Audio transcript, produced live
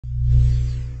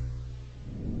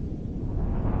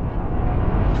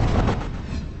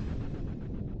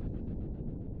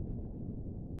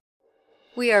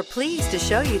We are pleased to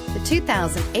show you the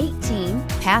 2018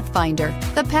 Pathfinder.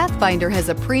 The Pathfinder has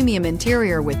a premium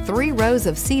interior with 3 rows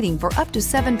of seating for up to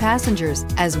 7 passengers,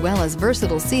 as well as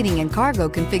versatile seating and cargo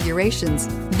configurations.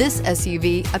 This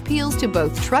SUV appeals to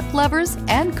both truck lovers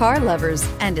and car lovers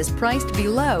and is priced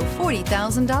below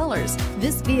 $40,000.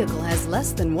 This vehicle has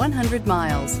less than 100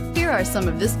 miles. Here are some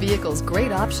of this vehicle's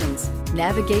great options: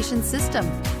 navigation system,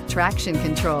 traction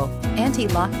control,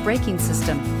 anti-lock braking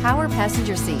system, power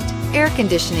passenger seat, air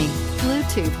conditioning,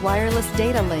 Bluetooth wireless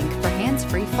data link for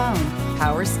hands-free phone,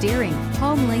 power steering,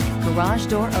 home link garage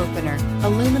door opener,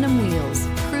 aluminum wheels,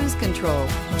 cruise control.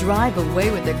 Drive away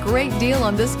with a great deal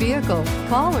on this vehicle.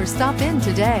 Call or stop in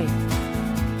today.